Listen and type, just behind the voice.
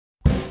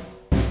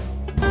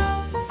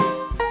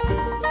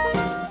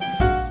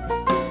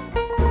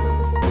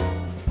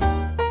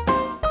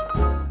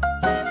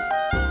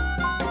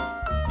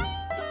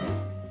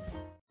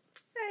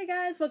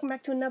welcome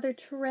back to another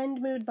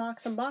Trendmood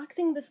box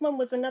unboxing. This one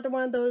was another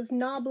one of those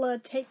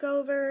Nabla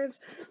takeovers.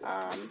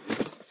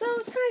 So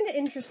it's kind of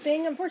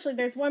interesting. Unfortunately,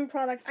 there's one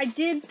product I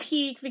did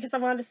peek because I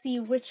wanted to see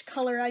which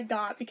color I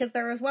got, because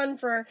there was one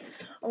for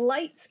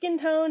light skin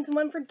tones and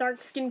one for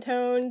dark skin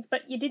tones,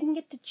 but you didn't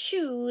get to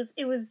choose.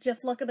 It was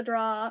just luck of the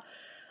draw.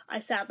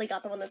 I sadly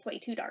got the one that's way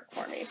too dark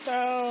for me,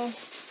 so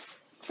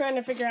trying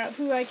to figure out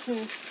who I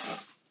can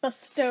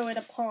bestow it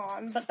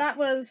upon. But that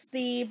was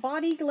the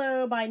Body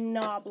Glow by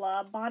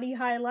Nabla body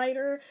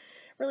highlighter.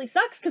 Really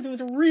sucks because it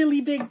was a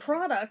really big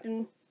product,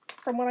 and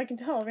from what I can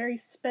tell, a very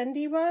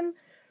spendy one.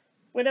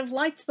 Would have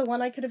liked the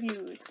one I could have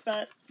used,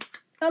 but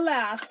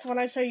alas, when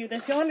I show you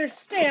this, you'll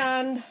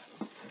understand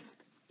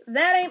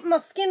that ain't my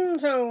skin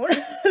tone.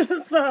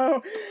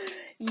 So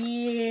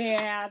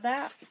yeah,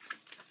 that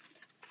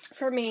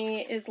for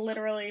me is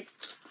literally,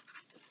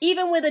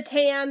 even with a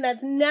tan,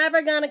 that's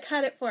never gonna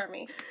cut it for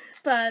me.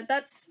 But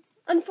that's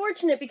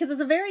unfortunate because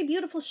it's a very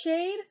beautiful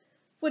shade.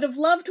 Would have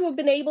loved to have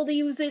been able to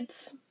use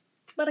it,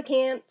 but I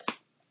can't.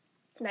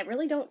 And I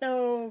really don't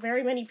know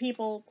very many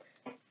people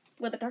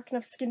with a dark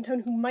enough skin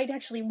tone who might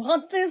actually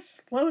want this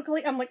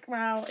locally. I'm like,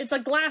 wow, it's a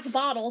glass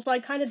bottle, so I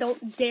kind of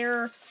don't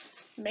dare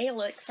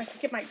mail it because I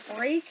think it might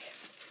break.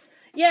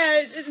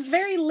 Yeah, it's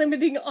very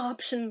limiting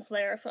options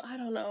there, so I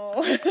don't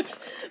know.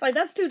 Like,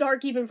 that's too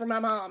dark even for my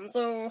mom,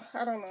 so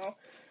I don't know.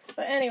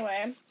 But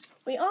anyway,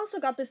 we also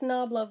got this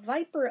Nabla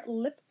Viper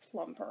Lip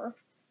Plumper,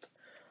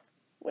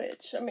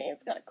 which, I mean,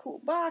 it's got a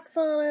cool box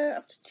on it,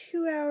 up to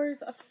 2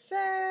 hours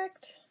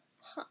effect,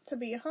 hot to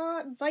be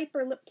hot.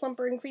 Viper Lip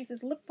Plumper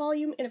increases lip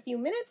volume in a few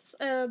minutes,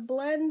 a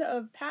blend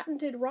of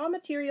patented raw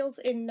materials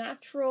in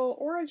natural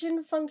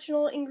origin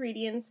functional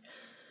ingredients,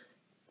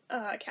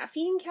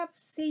 caffeine,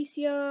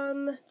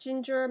 capsaicin,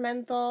 ginger,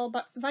 menthol,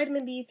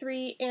 vitamin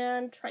B3,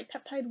 and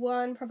tripeptide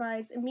 1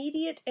 provides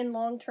immediate and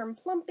long-term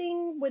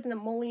plumping with an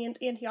emollient,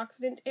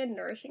 antioxidant, and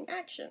nourishing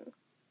action.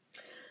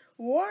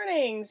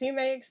 Warnings! You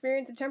may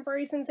experience a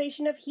temporary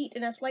sensation of heat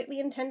and a slightly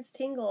intense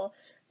tingle.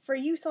 For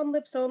use on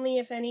lips only.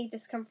 If any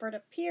discomfort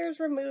appears,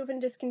 remove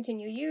and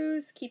discontinue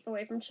use. Keep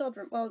away from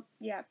children. Well,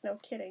 yeah, no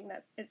kidding.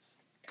 That it's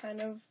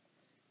kind of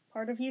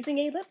part of using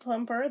a lip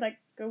plumper that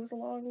goes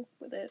along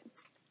with it.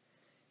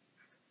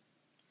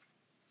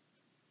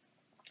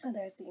 Oh,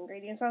 there's the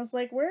ingredients. I was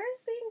like, where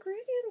is the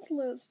ingredients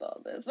list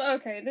on this?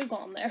 Okay, it is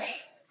on there.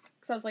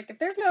 Because I was like, if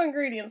there's no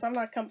ingredients, I'm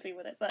not comfy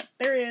with it. But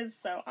there is,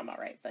 so I'm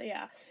alright. But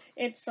yeah,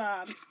 it's,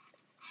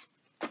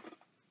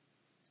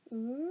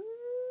 ooh,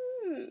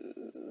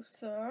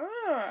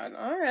 fun.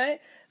 Alright.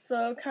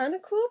 So, kind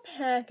of cool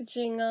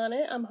packaging on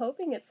it. I'm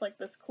hoping it's like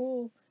this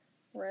cool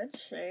red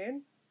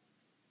shade.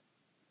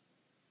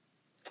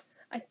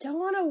 I don't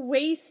want to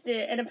waste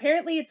it, and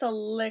apparently it's a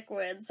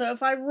liquid. So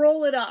if I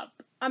roll it up,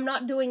 I'm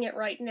not doing it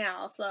right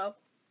now, so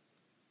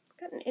it's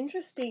got an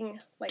interesting,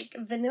 like,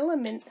 vanilla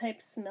mint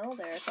type smell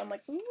there. So I'm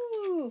like,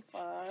 ooh,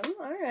 fun.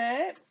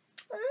 Alright.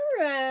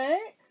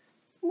 Alright.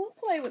 We'll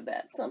play with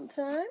that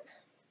sometime.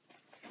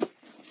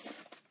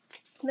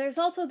 There's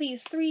also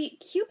these 3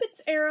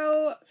 Cupid's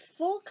Arrow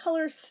full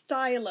color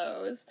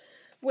stylos,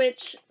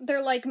 which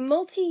they're like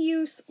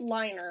multi-use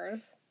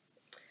liners.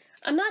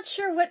 I'm not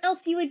sure what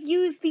else you would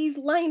use these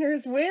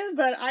liners with,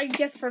 but I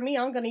guess for me,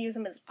 I'm going to use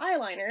them as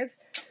eyeliners.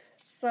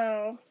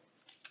 So,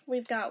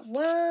 we've got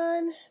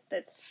one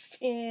that's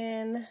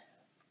in,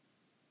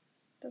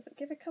 does it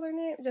give a color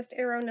name? Just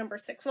arrow number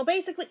 6. Well,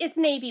 basically, it's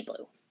navy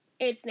blue.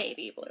 It's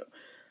navy blue.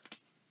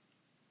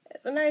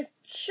 It's a nice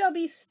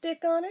chubby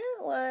stick on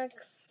it, like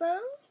so.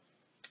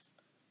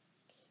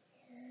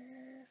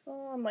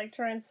 Careful. I'm like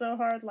trying so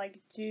hard, like,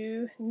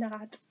 do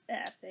not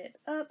F it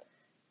up.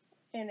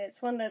 And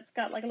it's one that's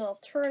got like a little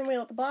turn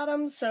wheel at the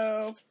bottom,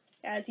 so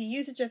as you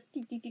use it, just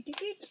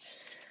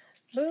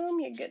boom,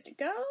 you're good to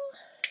go.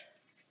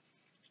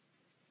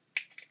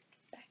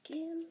 Back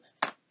in.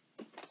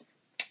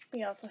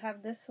 We also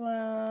have this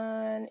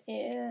one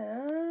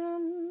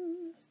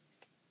in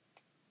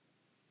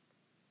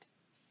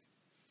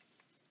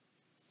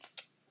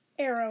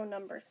arrow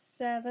number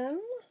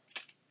 7.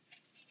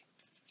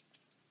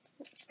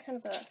 It's kind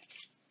of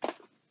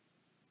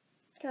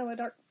a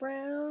dark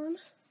brown.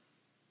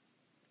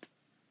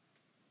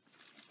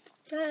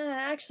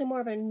 Actually more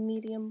of a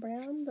medium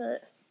brown,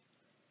 but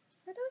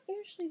I don't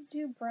usually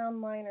do brown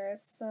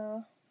liners,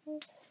 so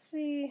let's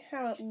see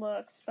how it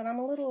looks. But I'm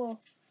a little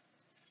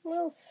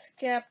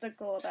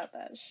skeptical about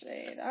that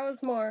shade. I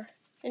was more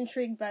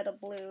intrigued by the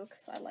blue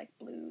because I like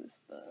blues,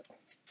 but.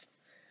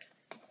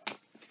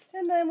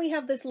 And then we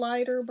have this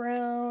lighter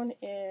brown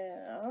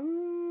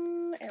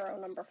in arrow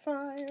number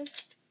 5.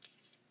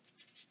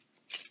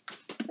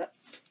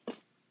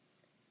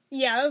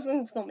 Yeah, this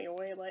one's gonna be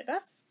way light.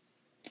 That's,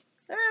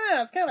 I don't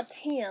know, it's kind of a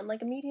tan,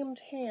 like a medium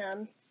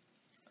tan.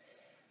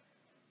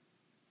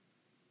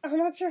 I'm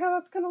not sure how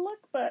that's gonna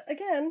look, but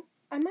again,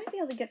 I might be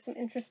able to get some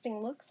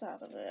interesting looks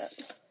out of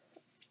it.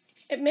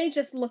 It may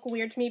just look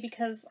weird to me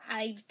because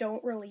I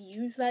don't really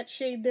use that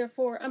shade,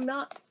 therefore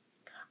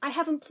I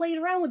haven't played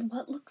around with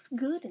what looks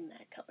good in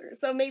that color.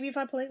 So maybe if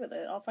I play with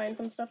it, I'll find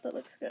some stuff that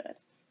looks good.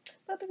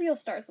 But the real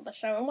stars of the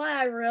show, and why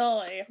I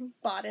really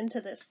bought into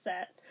this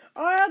set,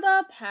 are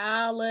the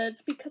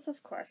palettes, because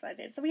of course I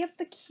did. So we have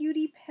the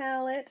Cutie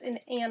palette in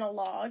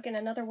Analog, and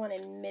another one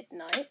in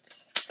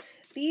Midnight.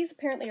 These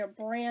apparently are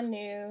brand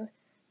new,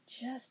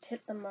 just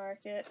hit the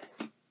market,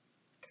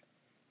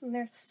 and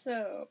they're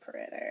so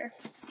pretty.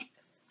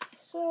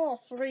 So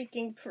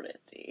freaking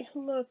pretty.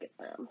 Look at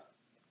them.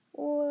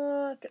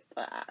 Look at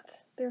that.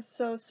 They're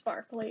so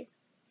sparkly.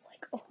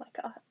 Like, oh my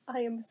god,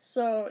 I am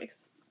so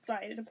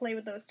excited to play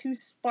with those two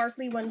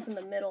sparkly ones in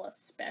the middle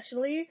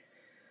especially.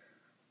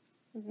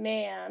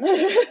 Man.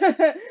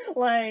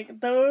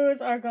 Like, those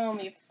are gonna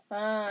be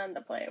fun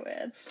to play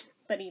with.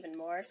 But even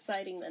more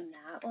exciting than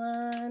that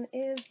one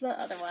is the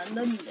other one,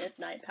 the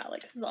Midnight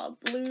palette, because it's all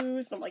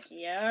blues. And I'm like,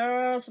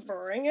 yes,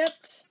 bring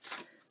it.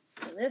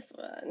 So this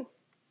one,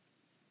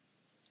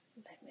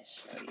 let me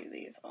show you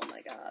these. Oh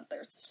my god,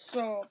 they're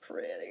so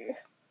pretty.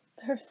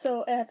 They're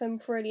so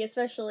effing pretty,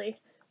 especially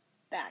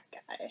that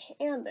guy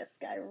and this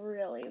guy,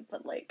 really.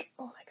 But like,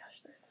 oh my gosh,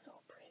 they're so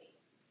pretty.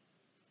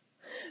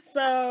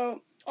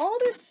 So all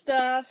this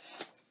stuff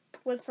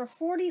was for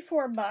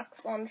 44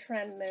 bucks on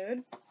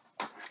Trendmood.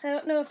 I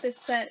don't know if this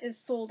set is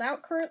sold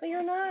out currently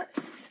or not.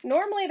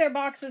 Normally their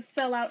boxes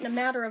sell out in a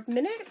matter of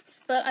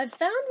minutes, but I've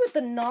found with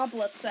the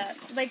Nabla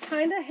sets, they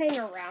kind of hang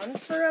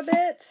around for a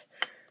bit.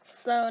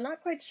 So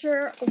not quite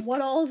sure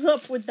what all's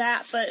up with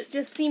that, but it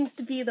just seems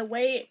to be the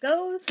way it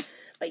goes.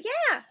 But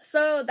yeah,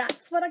 so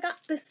that's what I got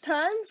this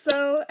time.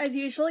 So as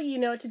usual, you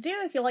know what to do.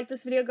 If you like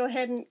this video, go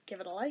ahead and give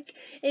it a like.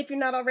 If you're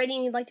not already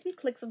and you'd like to be,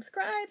 click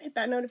subscribe, hit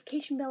that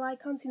notification bell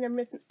icon so you never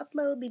miss an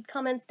upload, leave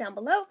comments down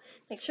below.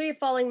 Make sure you're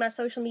following my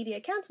social media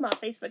accounts, my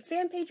Facebook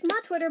fan page, my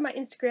Twitter, my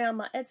Instagram,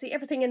 my Etsy,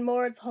 everything and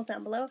more. It's all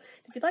down below.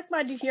 If you'd like what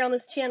I do here on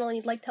this channel and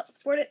you'd like to help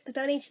support it, the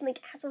donation link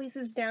as always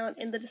is down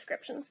in the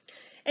description.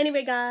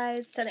 Anyway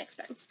guys, till next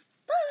time.